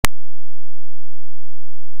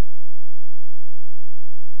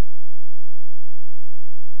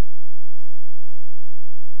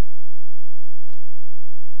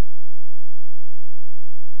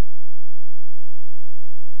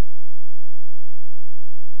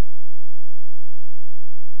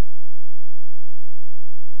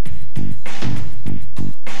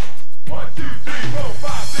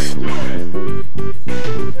5, 6, go ahead.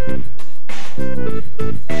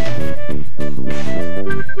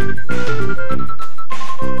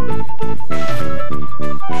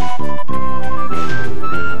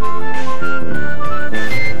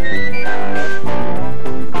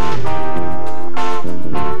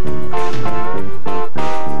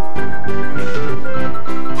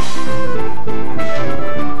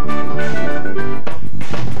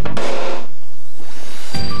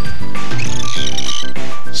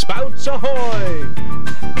 Spouts Ahoy!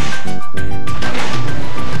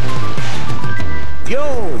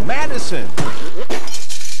 Yo, Madison!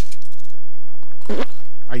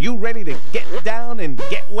 Are you ready to get down and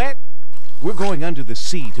get wet? We're going under the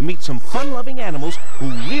sea to meet some fun-loving animals who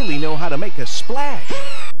really know how to make a splash.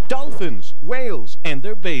 Dolphins, whales, and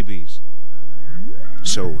their babies.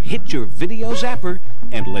 So hit your video zapper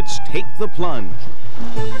and let's take the plunge.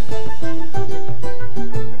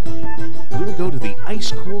 We'll go to the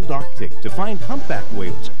ice-cold Arctic to find humpback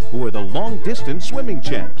whales, who are the long-distance swimming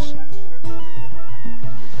champs.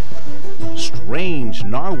 Strange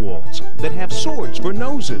narwhals that have swords for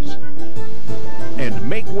noses. And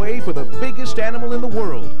make way for the biggest animal in the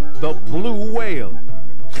world, the blue whale.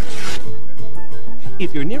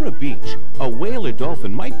 If you're near a beach, a whale or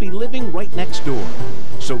dolphin might be living right next door.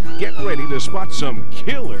 So get ready to spot some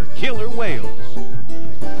killer whales.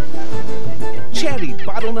 Chatty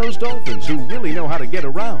bottlenose dolphins who really know how to get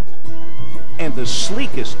around. And the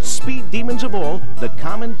sleekest speed demons of all, the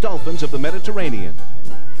common dolphins of the Mediterranean.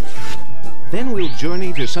 Then we'll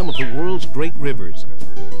journey to some of the world's great rivers.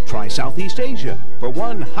 Try Southeast Asia for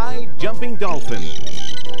one high-jumping dolphin.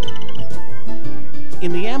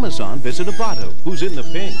 In the Amazon, visit a botto who's in the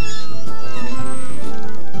pink.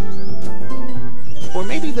 Or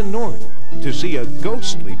maybe the north to see a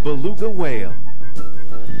ghostly beluga whale.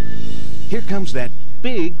 Here comes that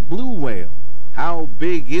big blue whale. How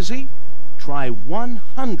big is he? Try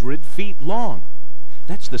 100 feet long.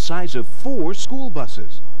 That's the size of 4 school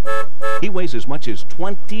buses. He weighs as much as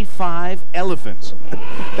 25 elephants.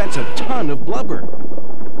 That's a ton of blubber.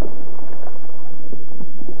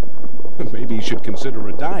 Maybe you should consider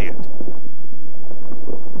a diet.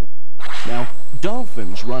 Now,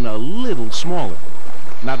 dolphins run a little smaller.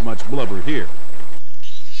 Not much blubber here.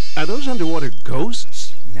 Are those underwater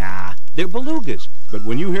ghosts? Nah, they're belugas. But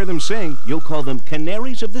when you hear them sing, you'll call them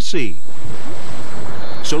canaries of the sea.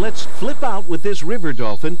 So let's flip out with this river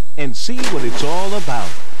dolphin and see what it's all about.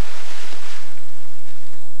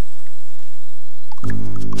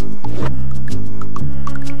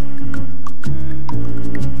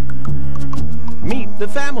 Meet the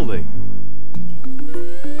family.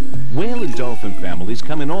 Whale and dolphin families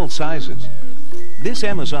come in all sizes. This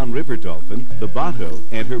Amazon river dolphin, the botto,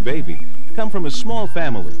 and her baby come from a small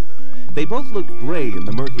family. They both look gray in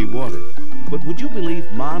the murky water. But would you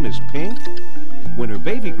believe Mom is pink? When her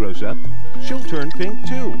baby grows up, she'll turn pink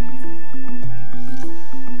too.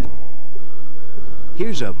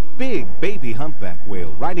 Here's a big baby humpback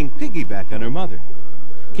whale riding piggyback on her mother.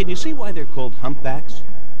 Can you see why they're called humpbacks?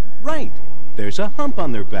 Right, there's a hump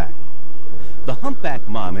on their back. The humpback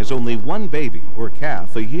mom has only one baby, or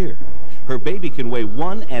calf, a year. Her baby can weigh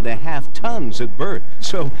 1.5 tons at birth,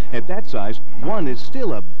 so at that size, one is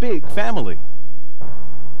still a big family.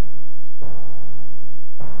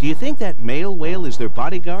 Do you think that male whale is their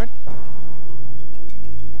bodyguard?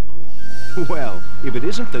 Well, if it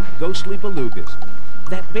isn't the ghostly belugas.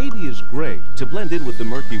 That baby is gray to blend in with the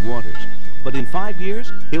murky waters, but in 5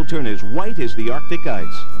 years, he'll turn as white as the Arctic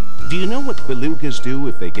ice. Do you know what belugas do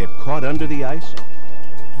if they get caught under the ice?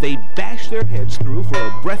 They bash their heads through for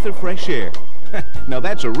a breath of fresh air. Now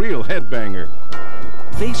that's a real headbanger.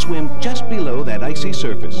 They swim just below that icy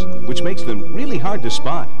surface, which makes them really hard to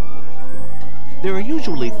spot. There are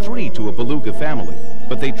usually 3 to a beluga family,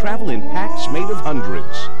 but they travel in packs made of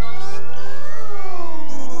hundreds.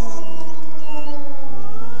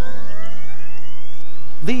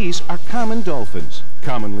 These are common dolphins,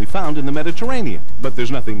 commonly found in the Mediterranean, but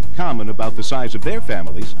there's nothing common about the size of their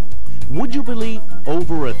families. Would you believe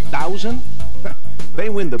over 1,000? They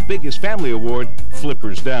win the biggest family award,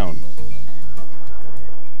 Flippers Down.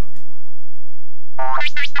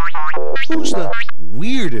 Who's the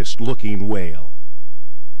weirdest looking whale?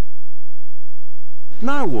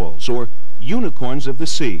 Narwhals, or unicorns of the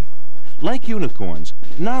sea. Like unicorns,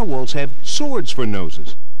 narwhals have swords for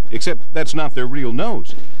noses. Except that's not their real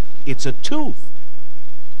nose. It's a tooth.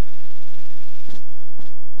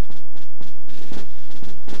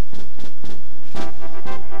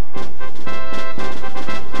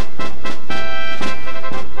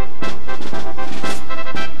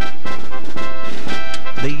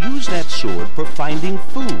 They use that sword for finding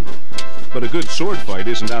food. but a good sword fight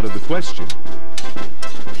isn't out of the question.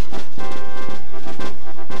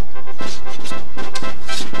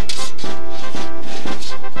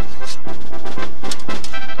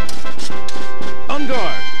 On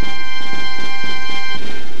guard!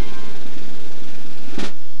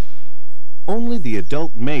 Only the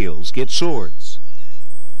adult males get swords.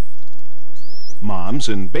 Moms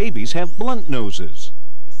and babies have blunt noses.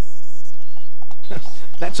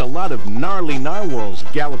 That's a lot of gnarly narwhals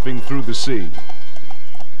galloping through the sea.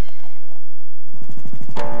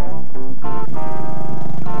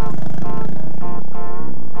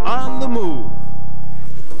 On the move.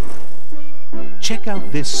 Check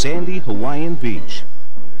out this sandy Hawaiian beach.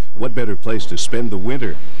 What better place to spend the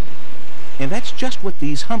winter? And that's just what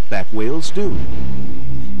these humpback whales do.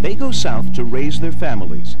 They go south to raise their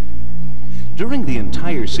families. During the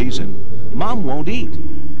entire season, Mom won't eat.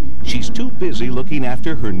 She's too busy looking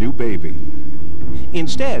after her new baby.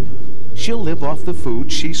 Instead, she'll live off the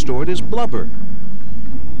food she stored as blubber.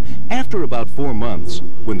 After about 4 months,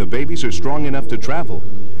 when the babies are strong enough to travel,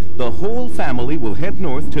 the whole family will head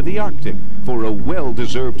north to the Arctic for a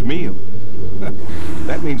well-deserved meal.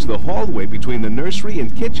 That means the hallway between the nursery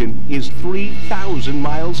and kitchen is 3,000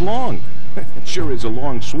 miles long. It sure is a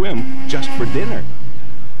long swim just for dinner.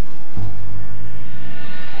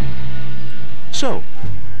 So,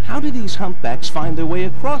 how do these humpbacks find their way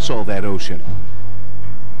across all that ocean?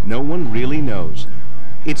 No one really knows.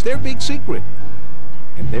 It's their big secret,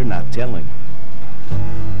 and they're not telling.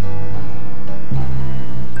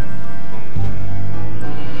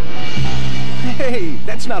 Hey,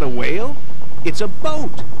 that's not a whale. It's a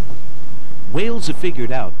boat. Whales have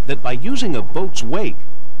figured out that by using a boat's wake,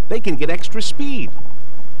 they can get extra speed.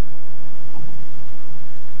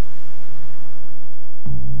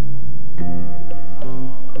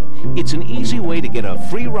 It's an easy way to get a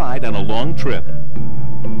free ride on a long trip.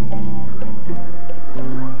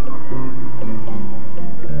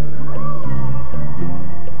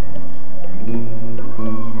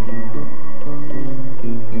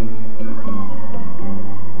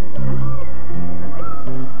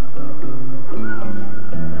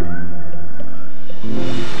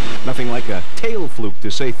 Nothing like a tail fluke to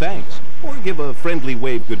say thanks or give a friendly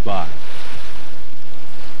wave goodbye.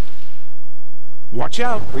 Watch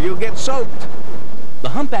out, or you'll get soaked. The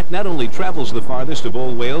humpback not only travels the farthest of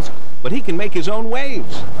all whales, but he can make his own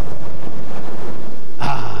waves.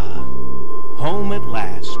 Ah, home at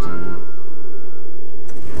last.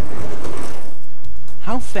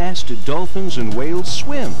 How fast do dolphins and whales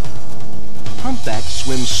swim? Humpbacks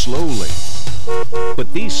swim slowly.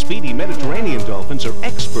 But these speedy Mediterranean dolphins are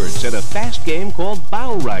experts at a fast game called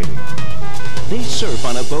bow riding. They surf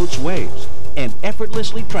on a boat's waves and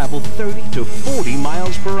effortlessly travel 30 to 40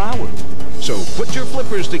 miles per hour. So put your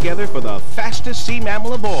flippers together for the fastest sea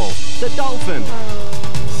mammal of all, the dolphin.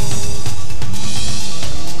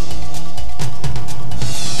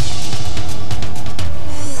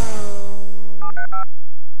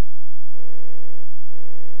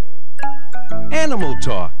 Animal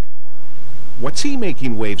talk. What's he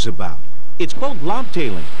making waves about? It's called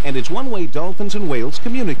lobtailing, and it's one way dolphins and whales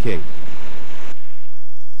communicate.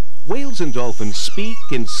 Whales and dolphins speak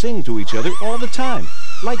and sing to each other all the time,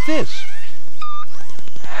 like this.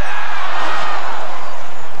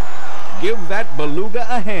 Give that beluga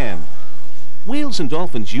a hand. Whales and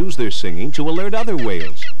dolphins use their singing to alert other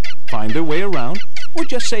whales, find their way around, or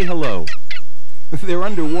just say hello. They're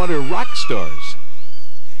underwater rock stars.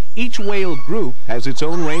 Each whale group has its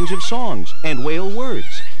own range of songs and whale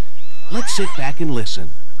words. Let's sit back and listen.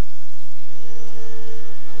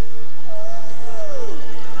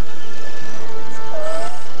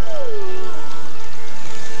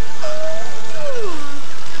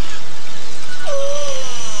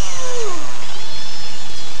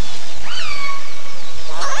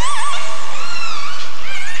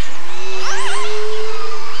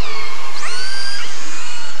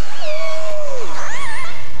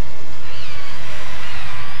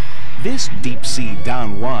 This deep-sea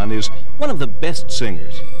Don Juan is one of the best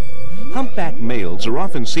singers. Humpback males are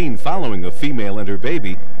often seen following a female and her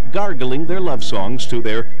baby, gargling their love songs to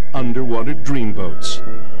their underwater dreamboats.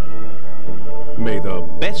 May the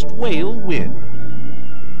best whale win.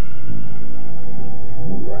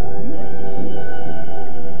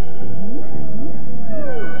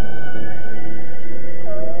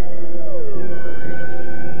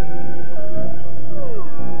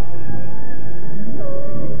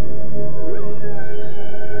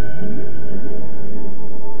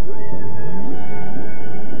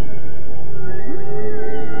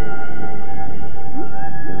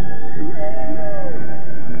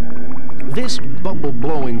 This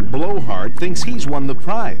bubble-blowing blowhard thinks he's won the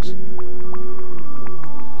prize.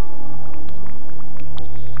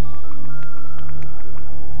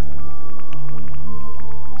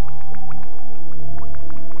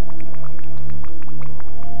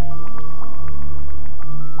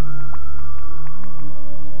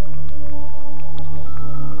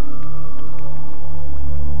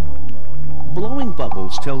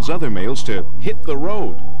 males tells other males to hit the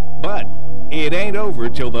road. But it ain't over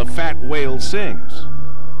till the fat whale sings.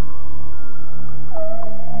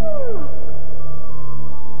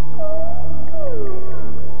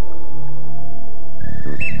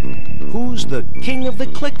 Who's the king of the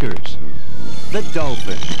clickers? The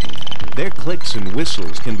dolphin. Their clicks and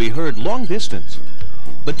whistles can be heard long distance.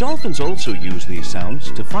 But dolphins also use these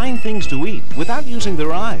sounds to find things to eat without using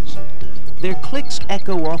their eyes. Their clicks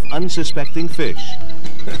echo off unsuspecting fish.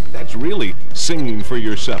 That's really singing for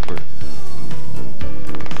your supper.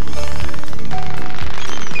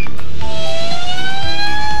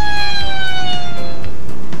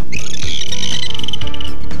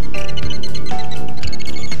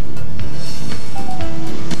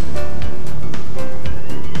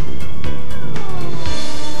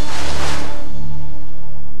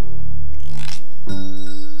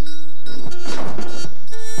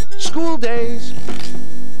 School days.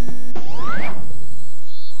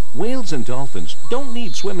 Whales and dolphins don't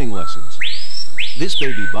need swimming lessons. This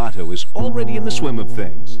baby Bato is already in the swim of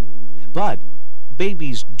things. But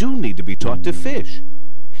babies do need to be taught to fish.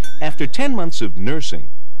 After 10 months of nursing,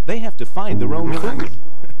 they have to find their own food.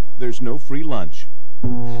 There's no free lunch.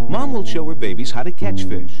 Mom will show her babies how to catch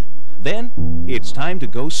fish. Then it's time to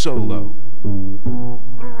go solo.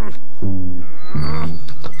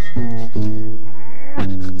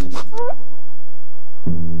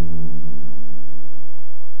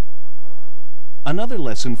 Another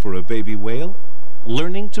lesson for a baby whale,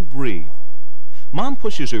 learning to breathe. Mom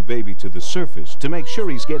pushes her baby to the surface to make sure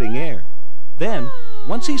he's getting air. Then,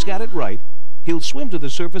 once he's got it right, he'll swim to the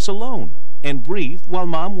surface alone and breathe while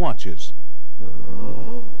Mom watches.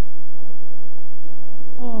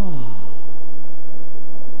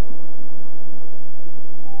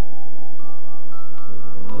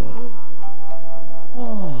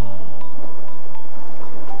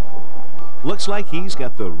 Looks like he's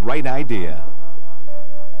got the right idea.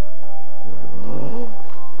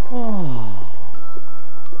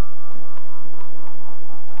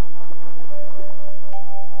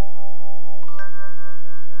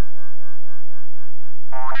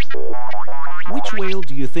 Which whale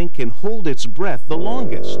do you think can hold its breath the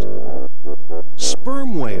longest?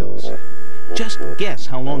 Sperm whales. Just guess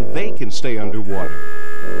how long they can stay underwater.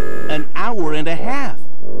 An hour and a half.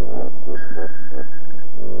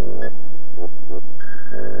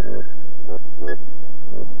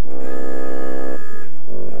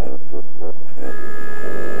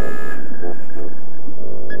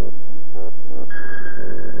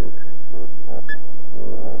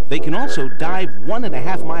 They can also dive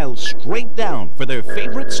 1.5 miles straight down for their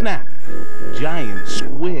favorite snack, giant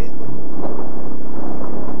squid.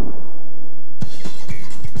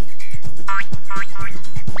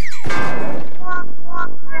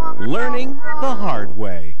 Learning the hard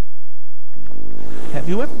way. Have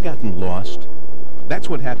you ever gotten lost? That's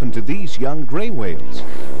what happened to these young gray whales.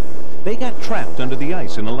 They got trapped under the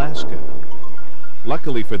ice in Alaska.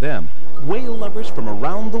 Luckily for them, whale lovers from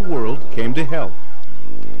around the world came to help.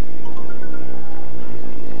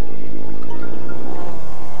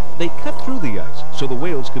 They cut through the ice so the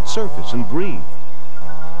whales could surface and breathe.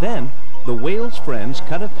 Then, the whales' friends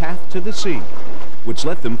cut a path to the sea, which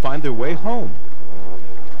let them find their way home.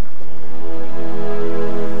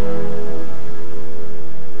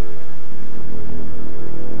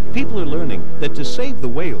 People are learning that to save the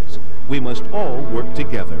whales, we must all work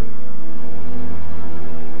together.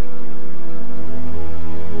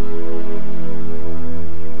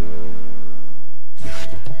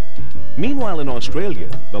 Meanwhile in Australia,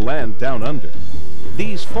 the land down under,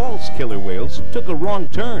 these false killer whales took a wrong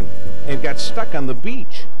turn and got stuck on the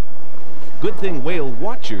beach. Good thing whale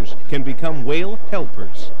watchers can become whale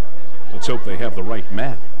helpers. Let's hope they have the right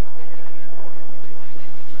map.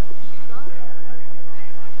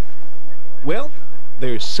 Well,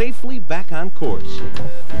 they're safely back on course.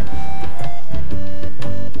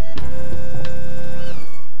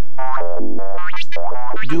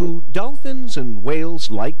 Do dolphins and whales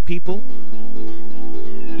like people?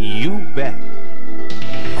 You bet.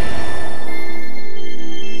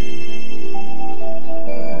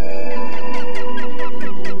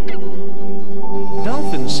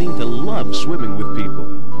 Dolphins seem to love swimming with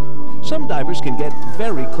people. Some divers can get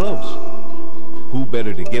very close. Who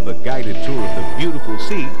better to give a guided tour of the beautiful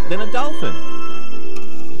sea than a dolphin?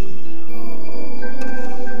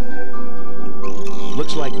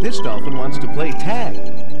 Looks like this dolphin wants to play tag.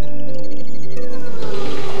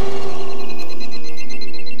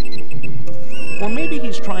 Or maybe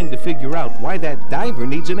he's trying to figure out why that diver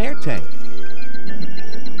needs an air tank.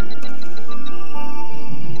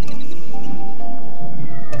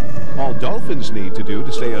 All dolphins need to do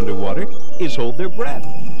to stay underwater is hold their breath.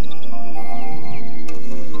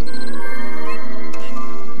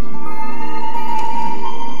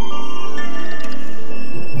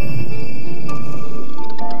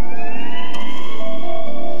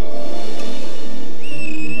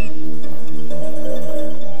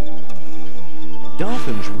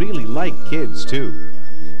 Dolphins really like kids, too.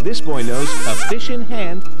 This boy knows a fish in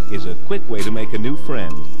hand is a quick way to make a new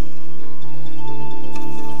friend.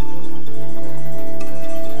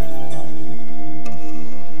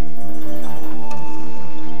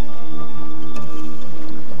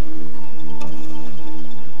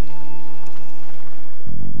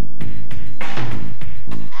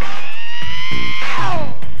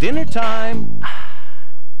 Dinner time!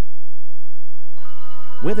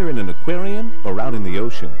 Whether in an aquarium or out in the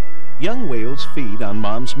ocean, young whales feed on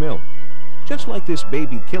mom's milk, just like this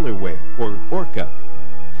baby killer whale, or orca.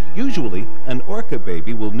 Usually, an orca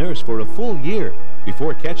baby will nurse for a full year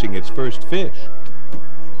before catching its first fish.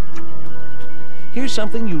 Here's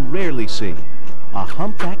something you rarely see, a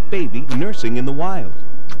humpback baby nursing in the wild.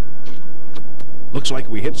 Looks like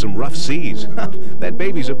we hit some rough seas. That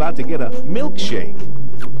baby's about to get a milkshake.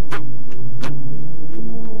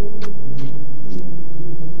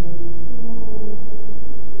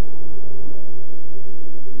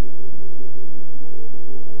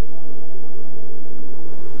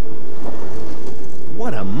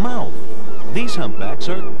 What a mouth! These humpbacks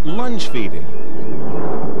are lunge feeding.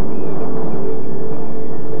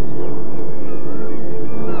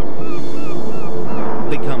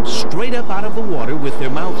 They come straight up out of the water with their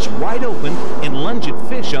mouths wide open and lunge at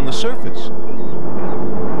fish on the surface.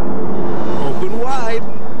 Open wide!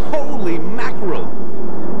 Holy mackerel!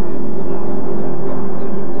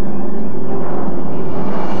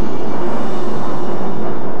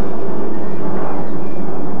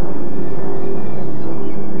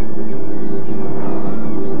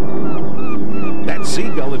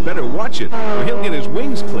 Seagull had better watch it, or he'll get his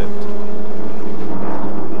wings clipped.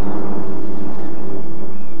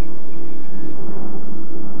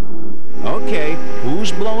 Okay,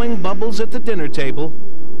 who's blowing bubbles at the dinner table?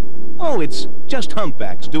 Oh, it's just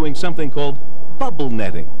humpbacks doing something called bubble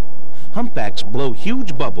netting. Humpbacks blow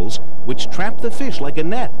huge bubbles, which trap the fish like a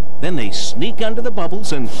net. Then they sneak under the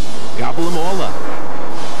bubbles and gobble them all up.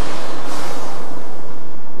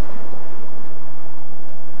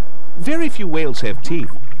 Very few whales have teeth.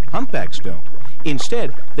 Humpbacks don't.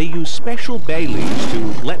 Instead, they use special bay leaves to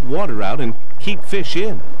let water out and keep fish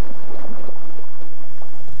in.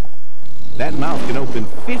 That mouth can open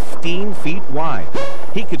 15 feet wide.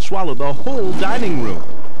 He could swallow the whole dining room.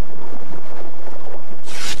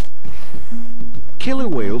 Killer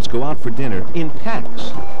whales go out for dinner in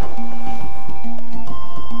packs.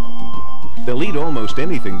 They'll eat almost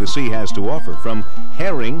anything the sea has to offer, from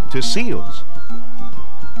herring to seals.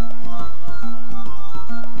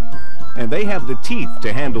 And they have the teeth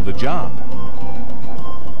to handle the job.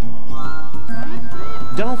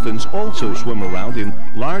 Dolphins also swim around in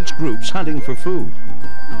large groups hunting for food.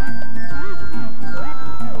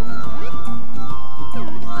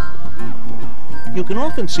 You can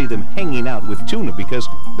often see them hanging out with tuna because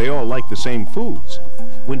they all like the same foods.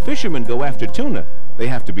 When fishermen go after tuna, they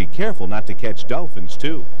have to be careful not to catch dolphins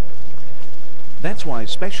too. That's why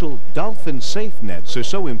special dolphin safe nets are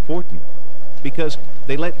so important, because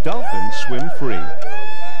they let dolphins swim free.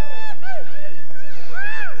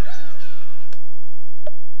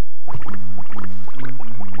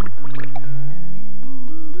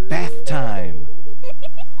 Bath time.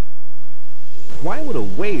 Why would a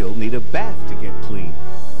whale need a bath to get clean?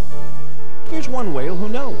 Here's one whale who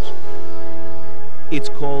knows. It's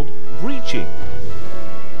called breaching.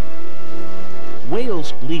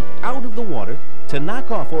 Whales leap out of the water to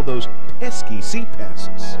knock off all those pesky sea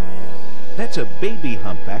pests. That's a baby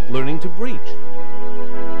humpback learning to breach.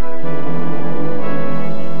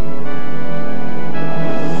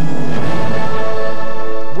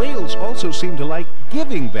 Whales also seem to like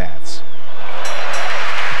giving baths.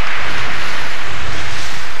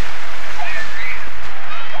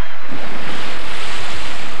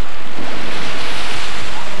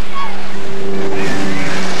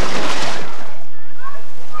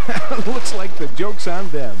 Looks like the joke's on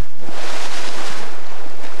them.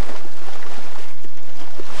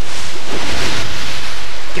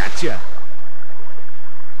 Gotcha!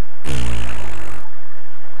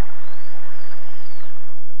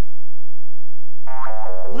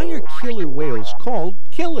 Why are killer whales called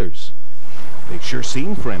killers? They sure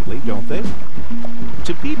seem friendly, don't they?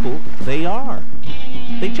 To people, they are.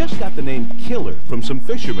 They just got the name killer from some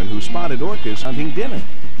fishermen who spotted orcas hunting dinner.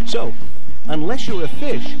 So, unless you're a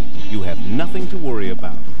fish, you have nothing to worry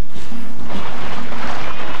about.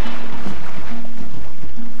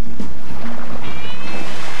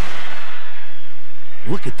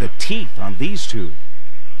 Look at the teeth on these two.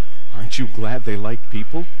 Aren't you glad they like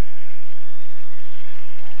people?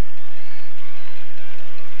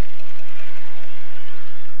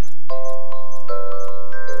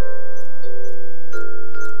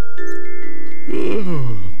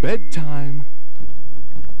 Bedtime.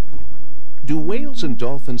 Do whales and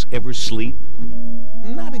dolphins ever sleep?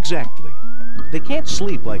 Not exactly. They can't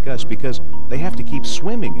sleep like us because they have to keep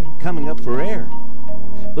swimming and coming up for air.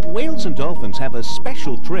 But whales and dolphins have a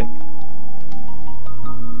special trick.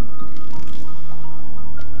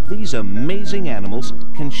 These amazing animals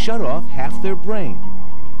can shut off half their brain.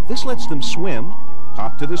 This lets them swim,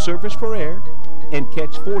 hop to the surface for air, and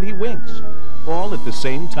catch 40 winks, all at the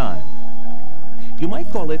same time. You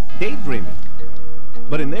might call it daydreaming,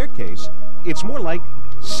 but in their case, it's more like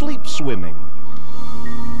sleep swimming.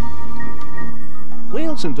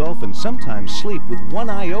 Whales and dolphins sometimes sleep with one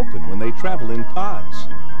eye open when they travel in pods.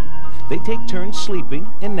 They take turns sleeping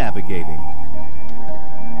and navigating.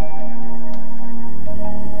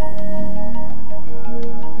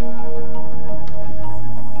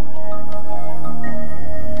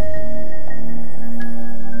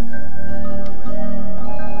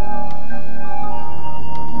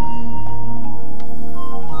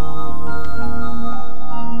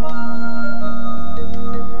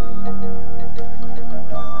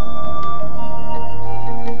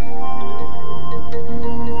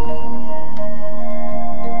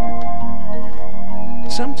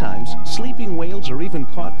 Sometimes sleeping whales are even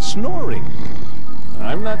caught snoring.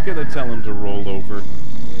 I'm not going to tell them to roll over.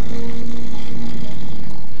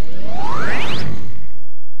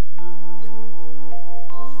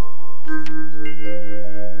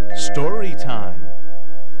 Story time.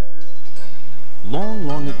 Long,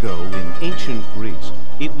 long ago in ancient Greece,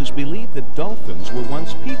 it was believed that dolphins were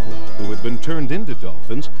once people who had been turned into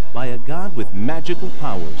dolphins by a god with magical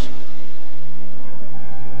powers.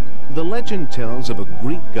 The legend tells of a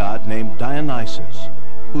Greek god named Dionysus,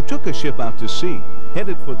 who took a ship out to sea,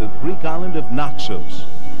 headed for the Greek island of Naxos.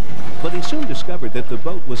 But he soon discovered that the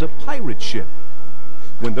boat was a pirate ship.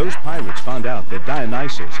 When those pirates found out that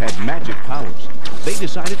Dionysus had magic powers, they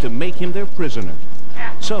decided to make him their prisoner.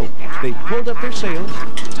 So they pulled up their sails,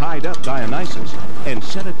 tied up Dionysus, and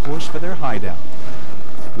set a course for their hideout.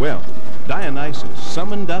 Well, Dionysus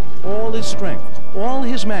summoned up all his strength, all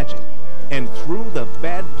his magic, and threw the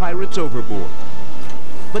bad pirates overboard.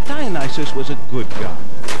 But Dionysus was a good god.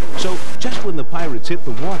 So just when the pirates hit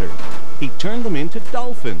the water, he turned them into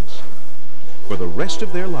dolphins. For the rest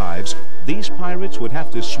of their lives, these pirates would have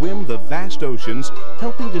to swim the vast oceans,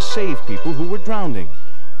 helping to save people who were drowning.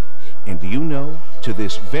 And do you know, to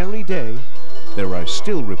this very day, there are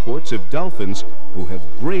still reports of dolphins who have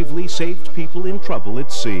bravely saved people in trouble at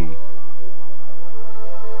sea.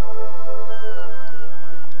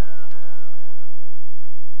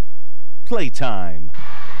 Playtime.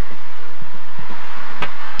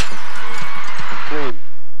 3,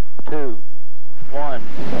 2, 1.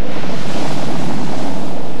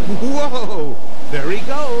 Whoa! There he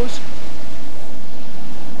goes!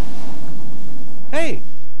 Hey!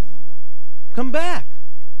 Come back!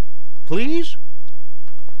 Please?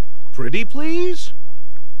 Pretty please?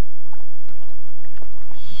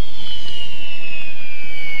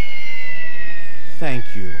 Thank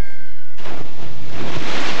you.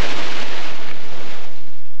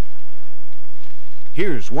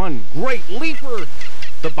 Here's one great leaper,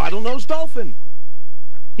 the bottlenose dolphin.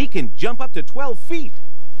 He can jump up to 12 feet.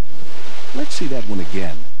 Let's see that one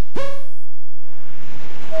again.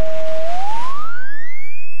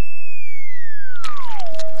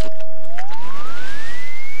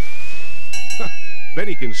 Bet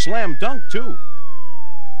he can slam dunk, too.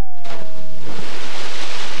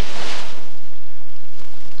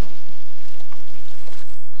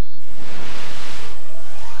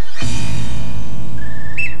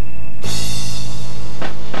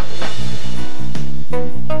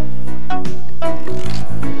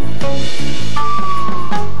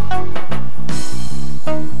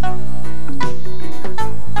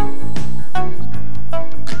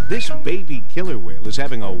 This baby killer whale is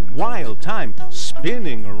having a wild time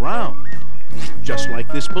spinning around, just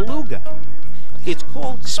like this beluga. It's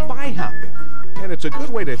called spy hopping, and it's a good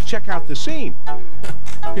way to check out the scene.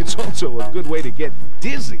 It's also a good way to get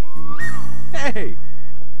dizzy. Hey,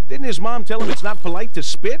 didn't his mom tell him it's not polite to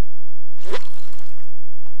spit?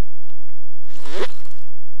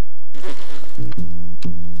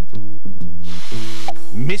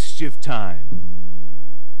 Mischief time.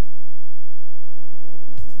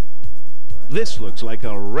 This looks like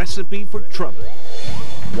a recipe for trouble.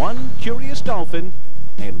 One curious dolphin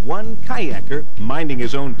and one kayaker minding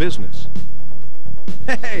his own business.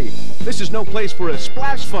 Hey, this is no place for a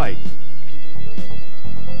splash fight.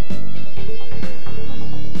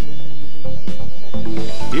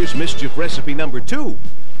 Here's mischief recipe number 2.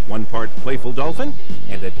 1 part playful dolphin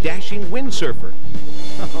and a dashing windsurfer.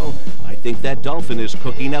 Oh, I think that dolphin is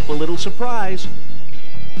cooking up a little surprise.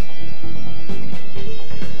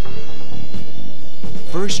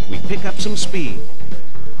 First, we pick up some speed.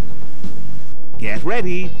 Get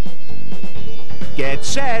ready. Get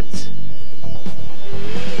set.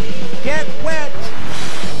 Get wet.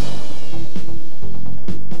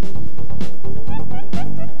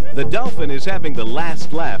 The dolphin is having the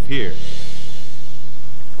last laugh here.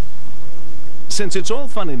 Since it's all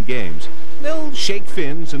fun and games, they'll shake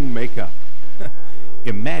fins and make up.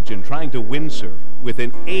 Imagine trying to windsurf with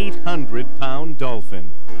an 800-pound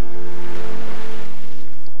dolphin.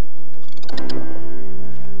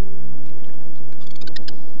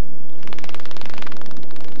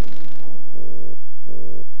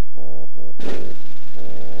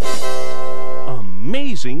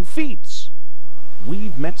 Amazing feats!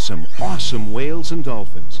 We've met some awesome whales and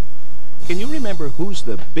dolphins. Can you remember who's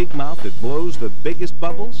the big mouth that blows the biggest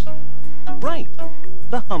bubbles? Right,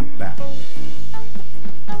 the humpback.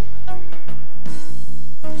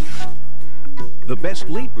 The best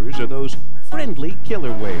leapers are those friendly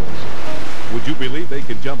killer whales. Would you believe they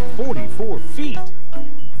can jump 44 feet?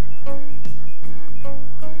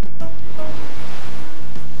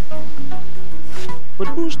 But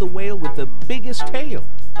who's the whale with the biggest tail?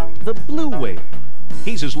 The blue whale.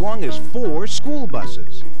 He's as long as 4 school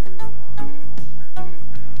buses.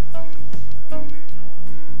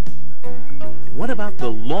 What about the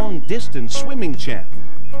long-distance swimming champ?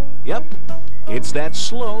 Yep, it's that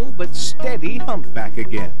slow but steady humpback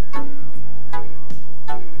again.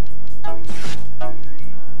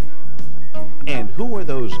 And who are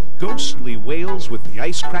those ghostly whales with the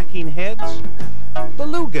ice-cracking heads?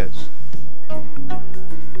 Belugas.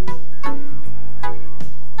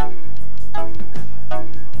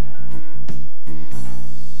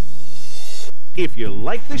 If you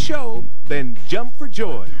like the show, then jump for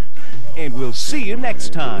joy. And we'll see you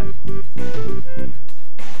next time.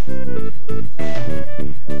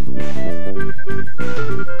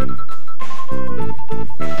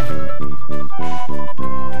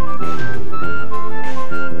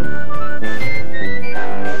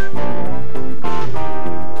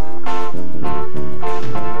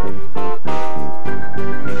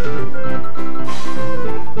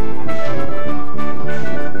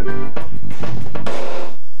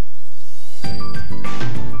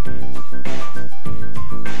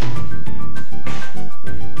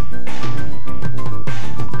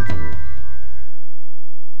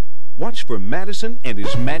 Watch for Madison and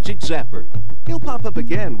his magic zapper. He'll pop up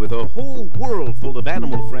again with a whole world full of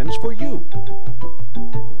animal friends for you.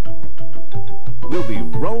 We'll be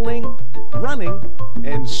rolling, running,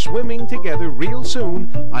 and swimming together real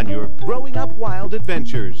soon on your Growing Up Wild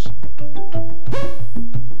adventures.